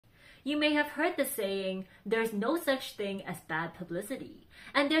You may have heard the saying, there's no such thing as bad publicity.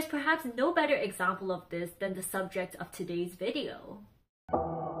 And there's perhaps no better example of this than the subject of today's video.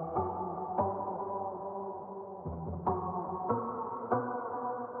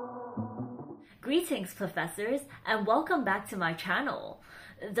 Greetings, professors, and welcome back to my channel.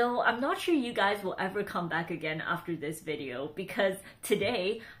 Though I'm not sure you guys will ever come back again after this video, because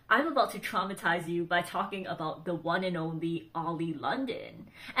today I'm about to traumatize you by talking about the one and only Oli London.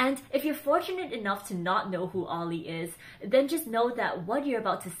 And if you're fortunate enough to not know who Oli is, then just know that what you're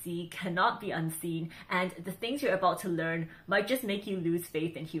about to see cannot be unseen, and the things you're about to learn might just make you lose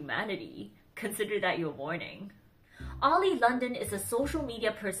faith in humanity. Consider that your warning. Oli London is a social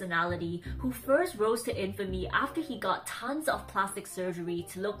media personality who first rose to infamy after he got tons of plastic surgery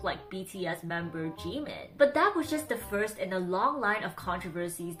to look like BTS member Jimin. But that was just the first in a long line of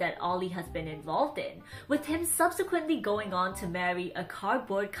controversies that Oli has been involved in, with him subsequently going on to marry a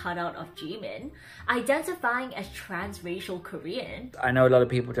cardboard cutout of Jimin, identifying as transracial Korean. I know a lot of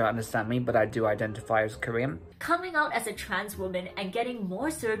people don't understand me, but I do identify as Korean. Coming out as a trans woman and getting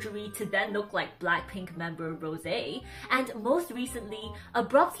more surgery to then look like Blackpink member Rosé, and most recently,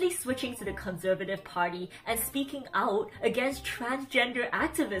 abruptly switching to the Conservative Party and speaking out against transgender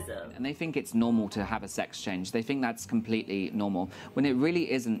activism. And they think it's normal to have a sex change. They think that's completely normal, when it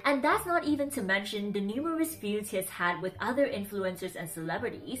really isn't. And that's not even to mention the numerous feuds he has had with other influencers and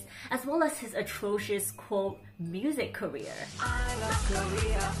celebrities, as well as his atrocious, quote, music career. I love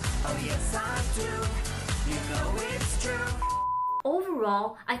Korea, oh yes I do, you know it's true.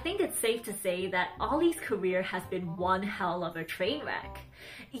 Overall, I think it's safe to say that Oli's career has been one hell of a train wreck.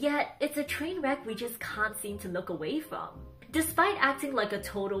 Yet, it's a train wreck we just can't seem to look away from. Despite acting like a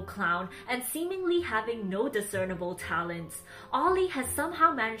total clown and seemingly having no discernible talents, Oli has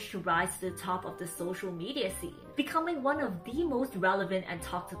somehow managed to rise to the top of the social media scene, becoming one of the most relevant and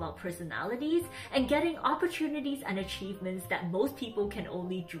talked about personalities and getting opportunities and achievements that most people can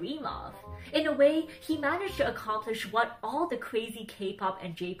only dream of. In a way, he managed to accomplish what all the crazy K-pop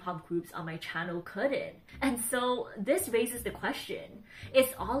and J-pop groups on my channel couldn't. And so, this raises the question, is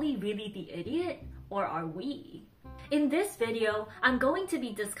Oli really the idiot, or are we? In this video, I'm going to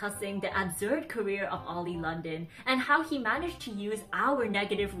be discussing the absurd career of Oli London and how he managed to use our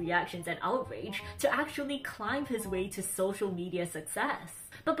negative reactions and outrage to actually climb his way to social media success.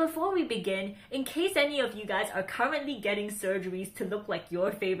 But before we begin, in case any of you guys are currently getting surgeries to look like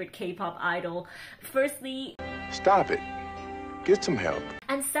your favorite K-pop idol, firstly, stop it. Get some help.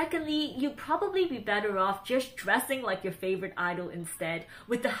 And secondly, you'd probably be better off just dressing like your favorite idol instead,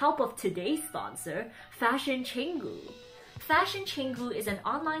 with the help of today's sponsor, Fashion Chingu. Fashion Chingu is an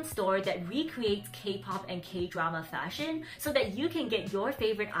online store that recreates K-pop and K-drama fashion so that you can get your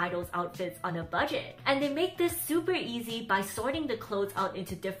favorite idols' outfits on a budget. And they make this super easy by sorting the clothes out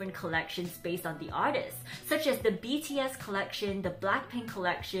into different collections based on the artist, such as the BTS collection, the Blackpink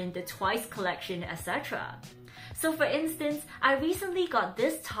collection, the Twice collection, etc. So for instance, I recently got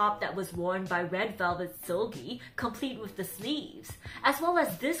this top that was worn by Red Velvet Seulgi, complete with the sleeves, as well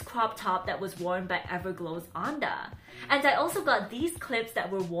as this crop top that was worn by Everglow's Anda. And I also got these clips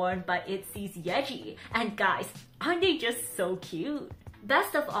that were worn by ITZY's Yeji, and guys, aren't they just so cute?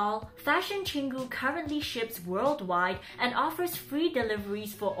 Best of all, Fashion Chingu currently ships worldwide and offers free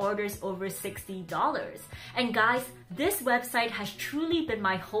deliveries for orders over $60. And guys, this website has truly been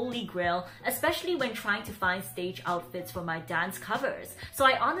my holy grail, especially when trying to find stage outfits for my dance covers, so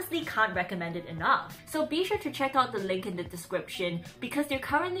I honestly can't recommend it enough. So be sure to check out the link in the description because they're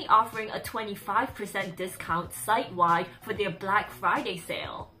currently offering a 25% discount site-wide for their Black Friday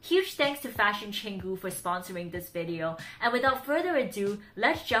sale. Huge thanks to Fashion Chingu for sponsoring this video, and without further ado,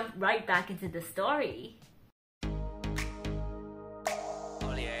 let's jump right back into the story.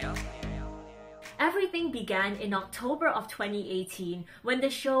 Everything began in October of 2018 when the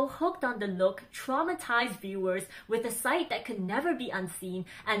show Hooked on the Look traumatized viewers with a sight that could never be unseen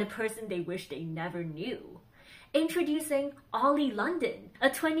and a person they wish they never knew. Introducing Oli London, a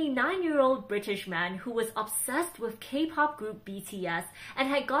 29-year-old British man who was obsessed with K-pop group BTS and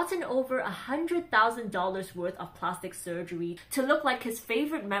had gotten over $100,000 worth of plastic surgery to look like his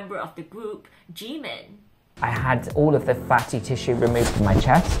favorite member of the group, Jimin. I had all of the fatty tissue removed from my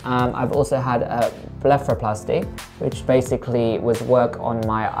chest. I've also had a blepharoplasty, which basically was work on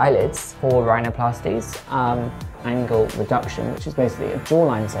my eyelids for rhinoplasties, angle reduction, which is basically a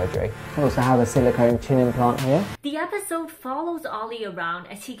jawline surgery. I also have a silicone chin implant here. The episode follows Oli around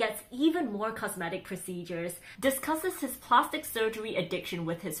as he gets even more cosmetic procedures, discusses his plastic surgery addiction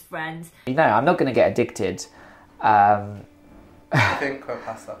with his friends. No, I'm not going to get addicted I think we're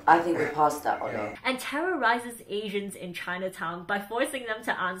past that. I think we're past that, Oli. And terrorizes Asians in Chinatown by forcing them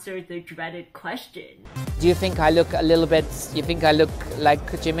to answer the dreaded question. Do you think I look a little bit, you think I look like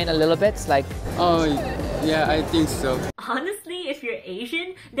Jimin a little bit? Like, oh, yeah, I think so. Honestly, if you're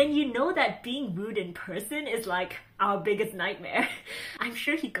Asian, then you know that being rude in person is like our biggest nightmare. I'm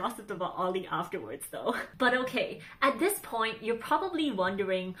sure he gossiped about Oli afterwards though. But okay, at this point, you're probably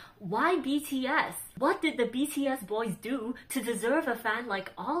wondering, why BTS? What did the BTS boys do to deserve a fan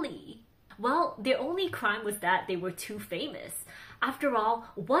like Oli? Well, their only crime was that they were too famous. After all,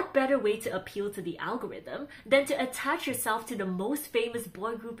 what better way to appeal to the algorithm than to attach yourself to the most famous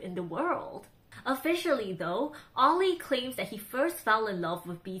boy group in the world? Officially though, Oli claims that he first fell in love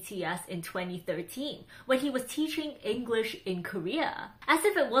with BTS in 2013 when he was teaching English in Korea. As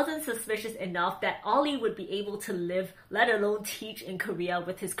if it wasn't suspicious enough that Oli would be able to live, let alone teach in Korea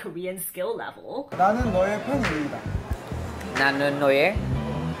with his Korean skill level. 나는 너의 팬입니다. 나는 너의.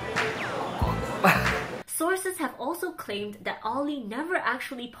 Sources have also claimed that Oli never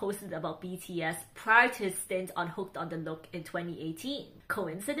actually posted about BTS prior to his stint on Hooked on the Look in 2018.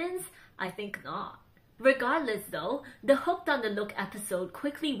 Coincidence? I think not. Regardless though, the Hooked on the Look episode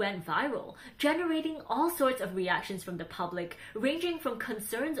quickly went viral, generating all sorts of reactions from the public, ranging from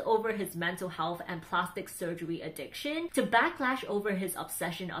concerns over his mental health and plastic surgery addiction to backlash over his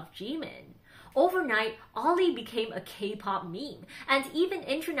obsession of Jimin. Overnight, Oli became a K-pop meme, and even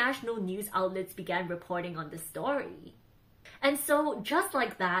international news outlets began reporting on the story. And so, just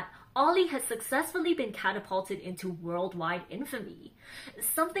like that, Oli has successfully been catapulted into worldwide infamy.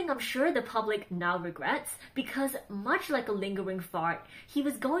 Something I'm sure the public now regrets, because much like a lingering fart, he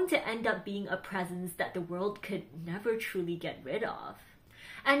was going to end up being a presence that the world could never truly get rid of.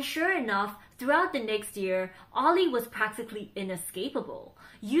 And sure enough, throughout the next year, Oli was practically inescapable,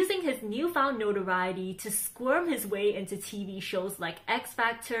 using his newfound notoriety to squirm his way into TV shows like X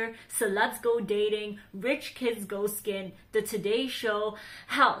Factor, Celebs Go Dating, Rich Kids Go Skin, The Today Show.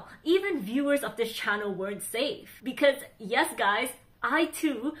 Hell, even viewers of this channel weren't safe. Because yes guys, I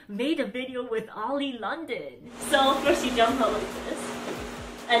too made a video with Oli London. So first you jump out like this,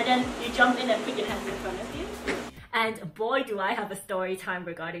 and then you jump in and put your hands in front of you. And boy do I have a story time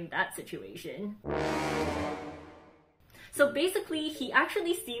regarding that situation. So basically, he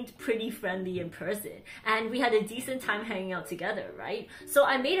actually seemed pretty friendly in person, and we had a decent time hanging out together, right? So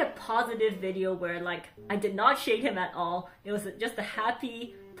I made a positive video where like, I did not shade him at all. It was just a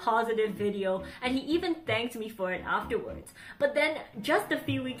happy, positive video, and he even thanked me for it afterwards. But then, just a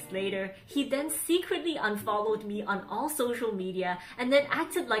few weeks later, he then secretly unfollowed me on all social media and then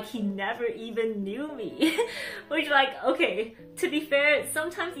acted like he never even knew me. Which like, okay, to be fair,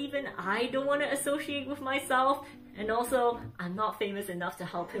 sometimes even I don't want to associate with myself. And also, I'm not famous enough to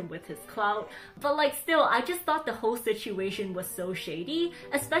help him with his clout. But like still, I just thought the whole situation was so shady,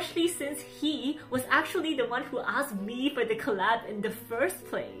 especially since he was actually the one who asked me for the collab in the first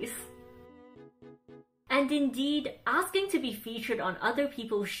place. And indeed, asking to be featured on other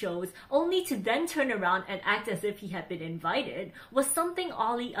people's shows only to then turn around and act as if he had been invited was something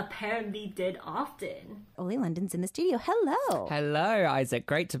Oli apparently did often. Oli London's in the studio. Hello. Hello, Isaac.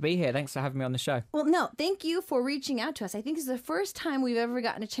 Great to be here. Thanks for having me on the show. Well, no, thank you for reaching out to us. I think this is the first time we've ever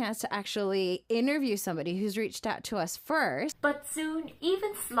gotten a chance to actually interview somebody who's reached out to us first. But soon,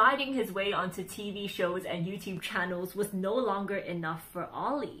 even sliding his way onto TV shows and YouTube channels was no longer enough for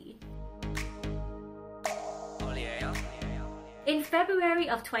Oli. In February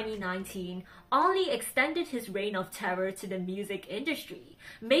of 2019, Oli extended his reign of terror to the music industry,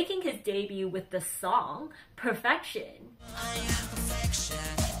 making his debut with the song Perfection.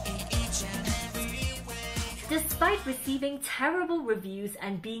 Despite receiving terrible reviews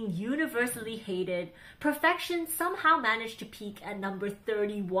and being universally hated, Perfection somehow managed to peak at number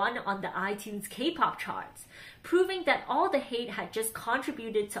 31 on the iTunes K-pop charts, proving that all the hate had just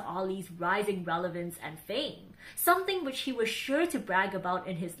contributed to Oli's rising relevance and fame, something which he was sure to brag about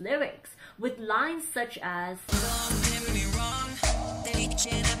in his lyrics, with lines such as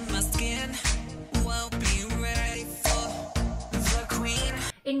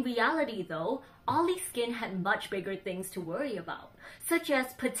In reality though, Oli's skin had much bigger things to worry about, such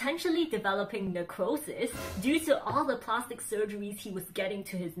as potentially developing necrosis due to all the plastic surgeries he was getting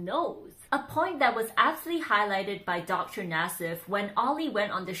to his nose. A point that was aptly highlighted by Dr. Nassif when Oli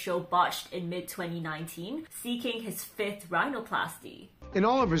went on the show Botched in mid-2019, seeking his 5th rhinoplasty. In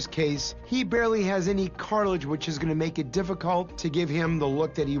Oliver's case, he barely has any cartilage, which is going to make it difficult to give him the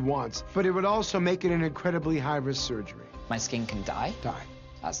look that he wants, but it would also make it an incredibly high-risk surgery. My skin can die? Die.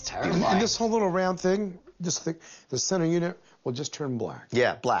 That's terrible. And this whole little round thing, just think, the center unit will just turn black.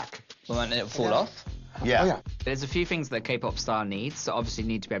 Yeah, black. Well, and it'll fall off? Yeah. Oh, yeah. There's a few things that a K-pop star needs. So obviously you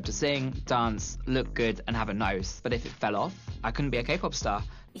need to be able to sing, dance, look good, and have a nose. But if it fell off, I couldn't be a K-pop star.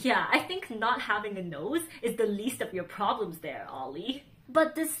 Yeah, I think not having a nose is the least of your problems there, Oli.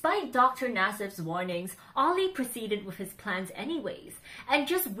 But despite Dr. Nassif's warnings, Oli proceeded with his plans anyways, and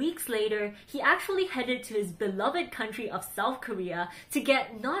just weeks later, he actually headed to his beloved country of South Korea to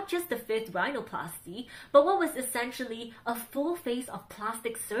get not just the 5th rhinoplasty, but what was essentially a full face of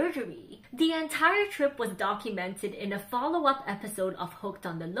plastic surgery. The entire trip was documented in a follow-up episode of Hooked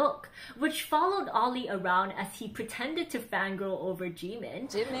on the Look, which followed Oli around as he pretended to fangirl over Jimin.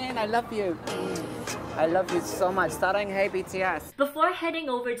 Jimin, I love you. I love you so much. Starring Hey BTS. Before heading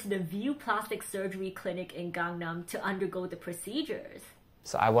over to the View Plastic Surgery Clinic in Gangnam to undergo the procedures.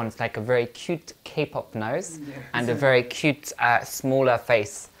 So I wanted like a very cute K-pop nose and a very cute, smaller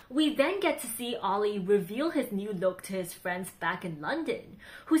face. We then get to see Oli reveal his new look to his friends back in London,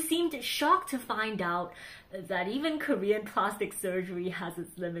 who seemed shocked to find out that even Korean plastic surgery has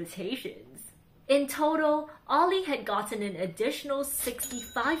its limitations. In total, Oli had gotten an additional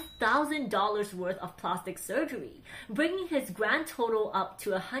 $65,000 worth of plastic surgery, bringing his grand total up to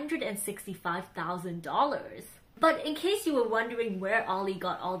 $165,000. But in case you were wondering where Oli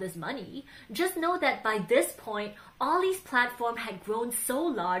got all this money, just know that by this point, Oli's platform had grown so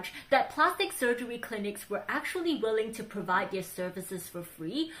large that plastic surgery clinics were actually willing to provide their services for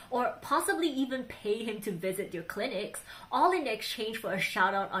free or possibly even pay him to visit their clinics, all in exchange for a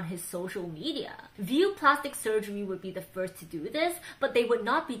shout out on his social media. View Plastic Surgery would be the first to do this, but they would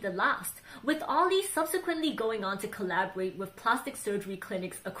not be the last, with Oli subsequently going on to collaborate with plastic surgery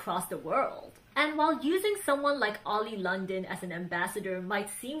clinics across the world. And while using someone like Oli London as an ambassador might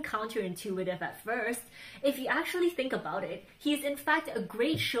seem counterintuitive at first, if you actually think about it, he is in fact a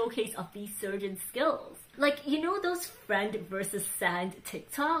great showcase of these surgeon skills. Like, you know those friend versus sand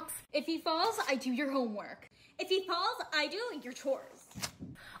TikToks? If he falls, I do your homework. If he falls, I do your chores.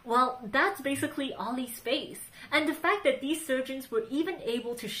 Well, that's basically Oli's face. And the fact that these surgeons were even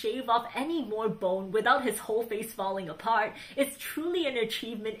able to shave off any more bone without his whole face falling apart is truly an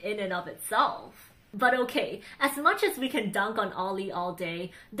achievement in and of itself. But okay, as much as we can dunk on Oli all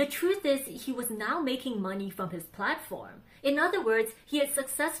day, the truth is he was now making money from his platform. In other words, he had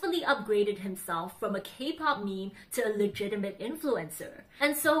successfully upgraded himself from a K-pop meme to a legitimate influencer.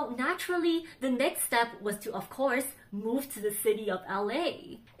 And so, naturally, the next step was to, of course, move to the city of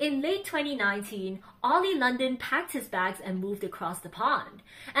LA. In late 2019, Oli London packed his bags and moved across the pond.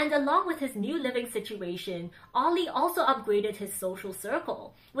 And along with his new living situation, Oli also upgraded his social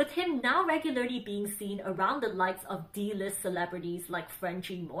circle, with him now regularly being seen around the likes of D-list celebrities like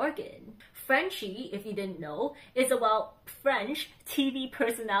Frenchie Morgan. Frenchie, if you didn't know, is a, well, French TV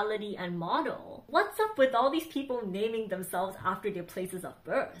personality and model. What's up with all these people naming themselves after their places of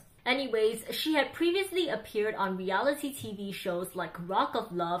birth? Anyways, she had previously appeared on reality TV shows like Rock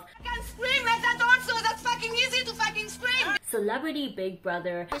of Love, I can scream like that also, that's fucking easy to fucking scream! Celebrity Big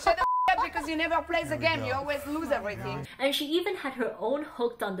Brother, Shut the up because you never play the game, you always lose everything. and she even had her own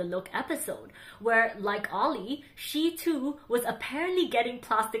Hooked on the Look episode, where, like Oli, she too was apparently getting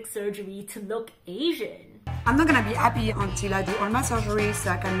plastic surgery to look Asian. I'm not gonna be happy until I do all my surgery so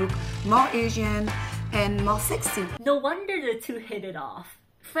I can look more Asian and more sexy. No wonder the two hit it off.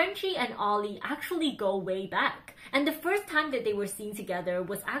 Frenchie and Oli actually go way back, and the first time that they were seen together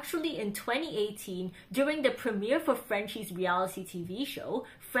was actually in 2018 during the premiere for Frenchie's reality TV show,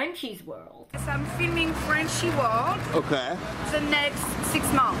 Frenchie's World. So I'm filming Frenchy World. Okay. The next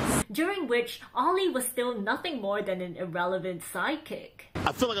 6 months. During which Oli was still nothing more than an irrelevant sidekick.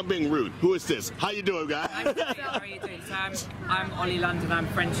 I feel like I'm being rude. Who is this? How you doing, guys? How are you doing? So I'm Oli London. I'm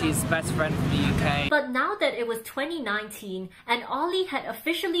Frenchie's best friend from the UK. But now that it was 2019 and Oli had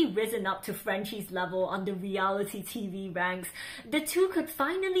officially risen up to Frenchie's level on the reality TV ranks, the two could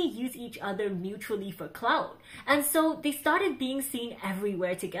finally use each other mutually for clout. And so they started being seen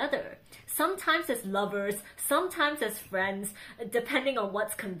everywhere together. Sometimes as lovers, sometimes as friends, depending on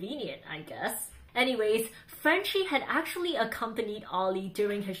what's convenient, I guess. Anyways, Frenchie had actually accompanied Oli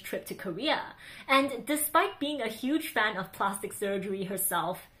during his trip to Korea, and despite being a huge fan of plastic surgery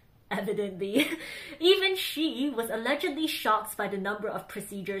herself, evidently, even she was allegedly shocked by the number of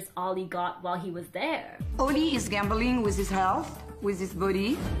procedures Oli got while he was there. Oli is gambling with his health, with his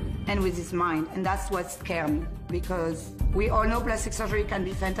body, and with his mind, and that's what scared me, because we all know plastic surgery can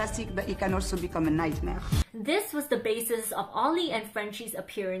be fantastic, but it can also become a nightmare. This was the basis of Oli and Frenchie's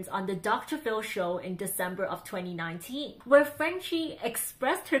appearance on the Dr. Phil show in December of 2019, where Frenchie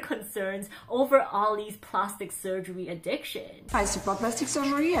expressed her concerns over Oli's plastic surgery addiction. I support plastic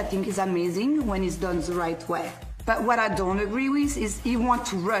surgery. I think it's amazing when it's done the right way. But what I don't agree with is he wants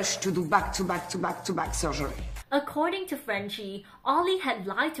to rush to do back-to-back surgery. According to Frenchie, Oli had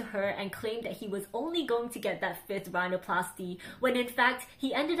lied to her and claimed that he was only going to get that 5th rhinoplasty, when in fact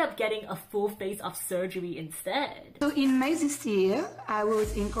he ended up getting a full face of surgery instead. So in May this year, I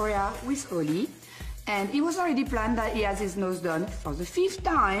was in Korea with Oli, and it was already planned that he has his nose done for the 5th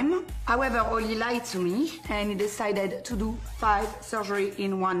time. However, Oli lied to me and he decided to do 5 surgeries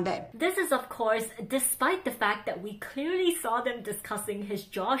in one day. This is of course despite the fact that we clearly saw them discussing his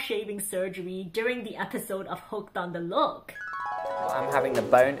jaw shaving surgery during the episode of Hooked on the Look. I'm having the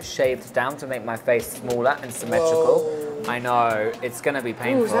bone shaved down to make my face smaller and symmetrical. Whoa. I know, it's gonna be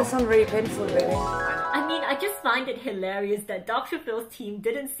painful. Ooh, that sounds very painful, baby. I mean, I just find it hilarious that Dr. Phil's team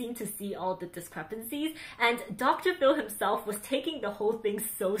didn't seem to see all the discrepancies, and Dr. Phil himself was taking the whole thing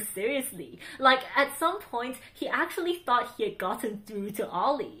so seriously. Like, at some point, he actually thought he had gotten through to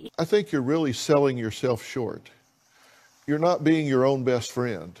Oli. I think you're really selling yourself short. You're not being your own best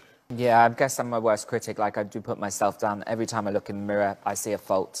friend. Yeah, I guess I'm my worst critic. Like, I do put myself down. Every time I look in the mirror, I see a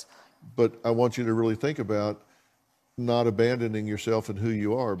fault. But I want you to really think about not abandoning yourself and who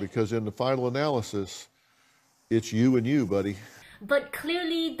you are, because in the final analysis, it's you and you, buddy. But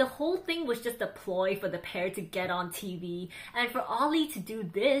clearly, the whole thing was just a ploy for the pair to get on TV, and for Oli to do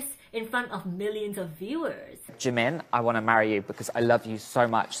this in front of millions of viewers. Jimin, I want to marry you because I love you so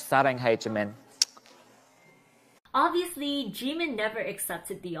much. Saranghei, Jimin. Obviously, Jimin never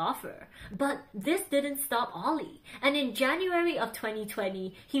accepted the offer, but this didn't stop Oli, and in January of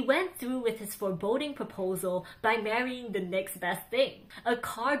 2020, he went through with his foreboding proposal by marrying the next best thing, a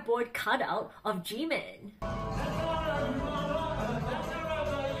cardboard cutout of Jimin.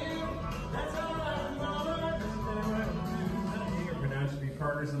 We're now to be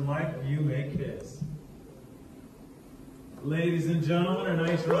partners in life, you make kids. Ladies and gentlemen, a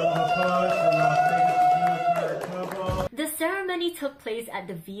nice round of applause for Las Vegas. The ceremony took place at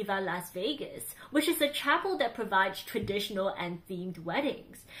the Viva Las Vegas, which is a chapel that provides traditional and themed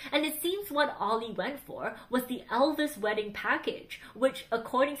weddings. And it seems what Oli went for was the Elvis wedding package, which,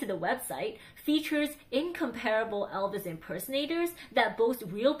 according to the website, features incomparable Elvis impersonators that boast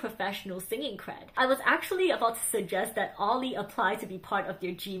real professional singing cred. I was actually about to suggest that Oli apply to be part of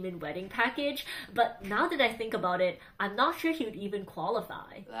their Jimin wedding package, but now that I think about it, I'm not sure he would even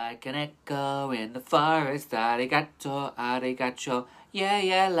qualify. Like an echo in the forest, arigato, arigato.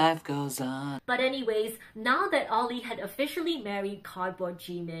 Yeah, life goes on. But anyways, now that Oli had officially married cardboard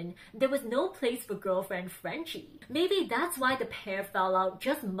Jimin, there was no place for girlfriend Frenchie. Maybe that's why the pair fell out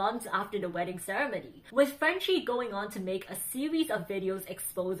just months after the wedding ceremony, with Frenchie going on to make a series of videos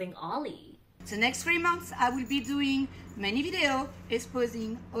exposing Oli. The next 3 months, I will be doing many videos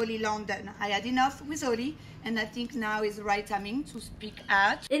exposing Oli London. I had enough with Oli, and I think now is the right timing to speak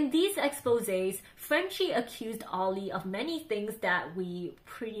out. In these exposés, Frenchie accused Oli of many things that we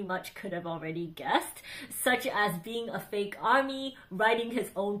pretty much could have already guessed, such as being a fake army, writing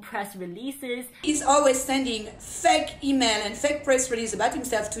his own press releases. He's always sending fake email and fake press release about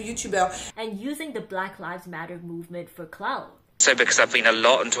himself to YouTubers. And using the Black Lives Matter movement for clout. So because I've been a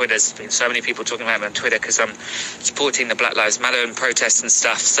lot on Twitter, there's been so many people talking about me on Twitter because I'm supporting the Black Lives Matter and protests and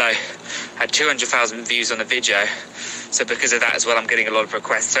stuff. So I had 200,000 views on the video. So because of that as well, I'm getting a lot of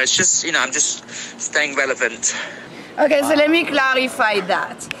requests. So it's just, you know, I'm just staying relevant. Okay, so let me clarify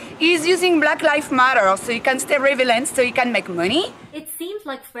that. He's using Black Lives Matter so he can stay relevant, so he can make money. It seems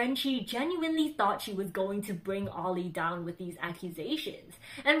like Frenchie genuinely thought she was going to bring Oli down with these accusations.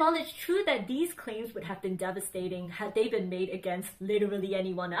 And while it's true that these claims would have been devastating had they been made against literally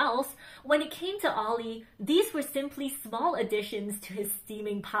anyone else, when it came to Oli, these were simply small additions to his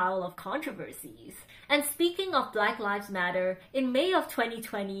steaming pile of controversies. And speaking of Black Lives Matter, in May of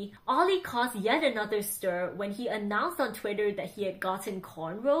 2020, Oli caused yet another stir when he announced on Twitter that he had gotten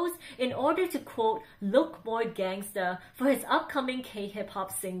cornrows in order to, quote, look more gangsta for his upcoming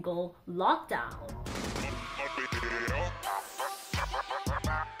K-hip-hop single, Lockdown.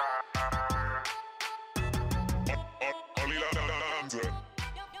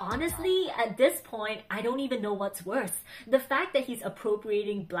 Honestly, at this point, I don't even know what's worse. The fact that he's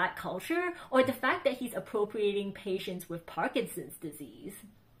appropriating black culture, or the fact that he's appropriating patients with Parkinson's disease.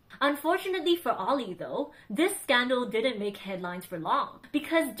 Unfortunately for Oli though, this scandal didn't make headlines for long,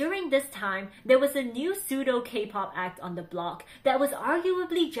 because during this time, there was a new pseudo K-pop act on the block that was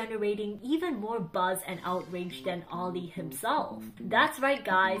arguably generating even more buzz and outrage than Oli himself. That's right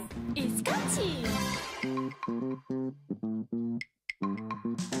guys, it's Kachi!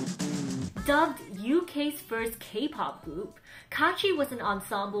 Dubbed UK's first K-pop group, Kachi was an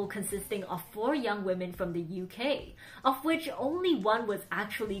ensemble consisting of 4 young women from the UK, of which only one was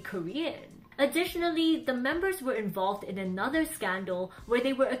actually Korean. Additionally, the members were involved in another scandal where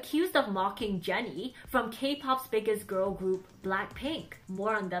they were accused of mocking Jennie from K-pop's biggest girl group, Blackpink.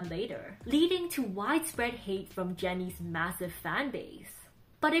 More on them later. Leading to widespread hate from Jennie's massive fan base.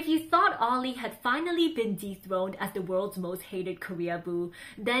 But if you thought Oli had finally been dethroned as the world's most hated Korea boo,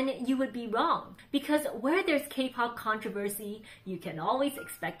 then you would be wrong. Because where there's K-pop controversy, you can always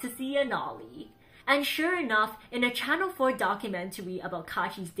expect to see an Oli. And sure enough, in a Channel 4 documentary about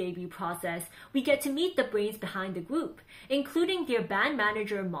Kachi's debut process, we get to meet the brains behind the group, including their band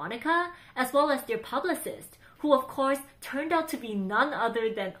manager Monica, as well as their publicist, who of course turned out to be none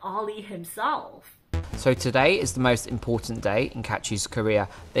other than Oli himself. So today is the most important day in Kachi's career.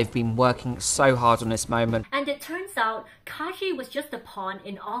 They've been working so hard on this moment. And it turns out, Kachi was just a pawn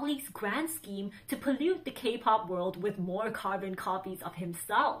in Oli's grand scheme to pollute the K-pop world with more carbon copies of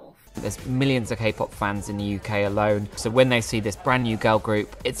himself. There's millions of K-pop fans in the UK alone. So when they see this brand new girl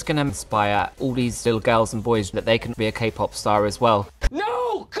group, it's going to inspire all these little girls and boys that they can be a K-pop star as well.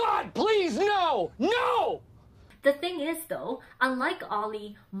 No! God, please, no! No! The thing is though, unlike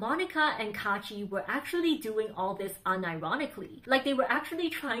Oli, Monica and Kachi were actually doing all this unironically. Like they were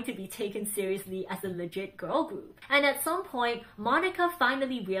actually trying to be taken seriously as a legit girl group. And at some point, Monica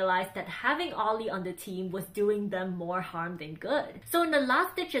finally realized that having Oli on the team was doing them more harm than good. So in a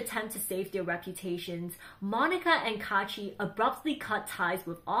last-ditch attempt to save their reputations, Monica and Kachi abruptly cut ties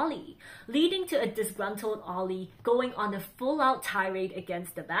with Oli, leading to a disgruntled Oli going on a full-out tirade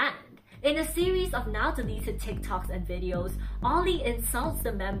against the band. In a series of now deleted TikToks and videos, Oli insults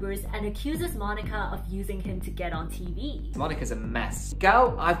the members and accuses Monica of using him to get on TV. Monica's a mess.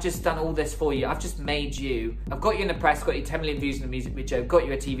 Girl, I've just done all this for you. I've just made you. I've got you in the press, got you 10 million views in a music video, got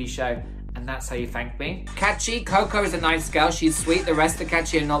you a TV show, and that's how you thank me. Kachi, Coco is a nice girl. She's sweet. The rest of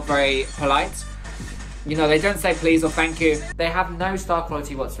Kachi are not very polite. You know, they don't say please or thank you. They have no star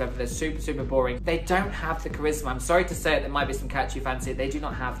quality whatsoever. They're super, super boring. They don't have the charisma. I'm sorry to say it, there might be some Kachi fans here. They do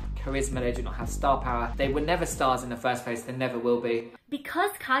not have charisma, they do not have star power. They were never stars in the first place, they never will be. Because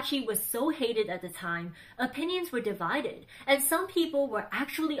Kachi was so hated at the time, opinions were divided, and some people were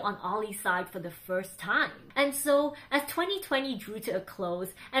actually on Oli's side for the first time. And so, as 2020 drew to a close,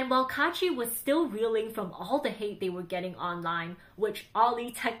 and while Kachi was still reeling from all the hate they were getting online, which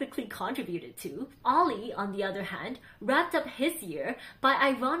Oli technically contributed to, Oli, on the other hand, wrapped up his year by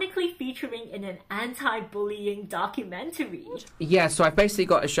ironically featuring in an anti-bullying documentary. Yeah, so I've basically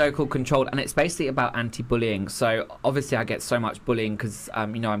got a show called Controlled, and it's basically about anti-bullying. So obviously I get so much bullying because,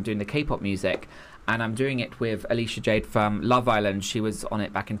 you know, I'm doing the K-pop music, and I'm doing it with Alicia Jade from Love Island. She was on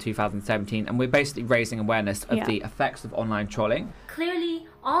it back in 2017, and we're basically raising awareness of the effects of online trolling. Clearly,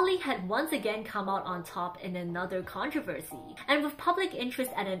 Oli had once again come out on top in another controversy, and with public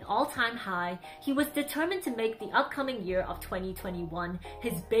interest at an all-time high, he was determined to make the upcoming year of 2021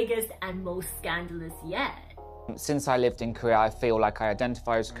 his biggest and most scandalous yet. Since I lived in Korea, I feel like I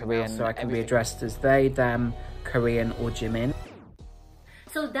identify as Korean, so I can be addressed as they, them, Korean, or Jimin.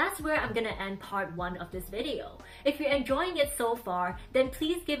 So that's where I'm gonna end part 1 of this video. If you're enjoying it so far, then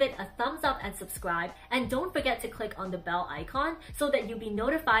please give it a thumbs up and subscribe, and don't forget to click on the bell icon so that you'll be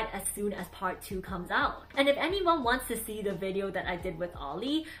notified as soon as part 2 comes out. And if anyone wants to see the video that I did with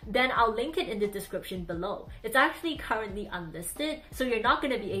Oli, then I'll link it in the description below. It's actually currently unlisted, so you're not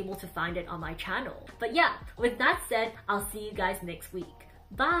gonna be able to find it on my channel. But yeah, with that said, I'll see you guys next week.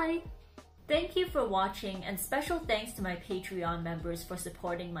 Bye! Thank you for watching, and special thanks to my Patreon members for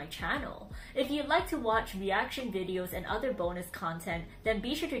supporting my channel. If you'd like to watch reaction videos and other bonus content, then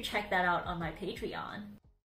be sure to check that out on my Patreon.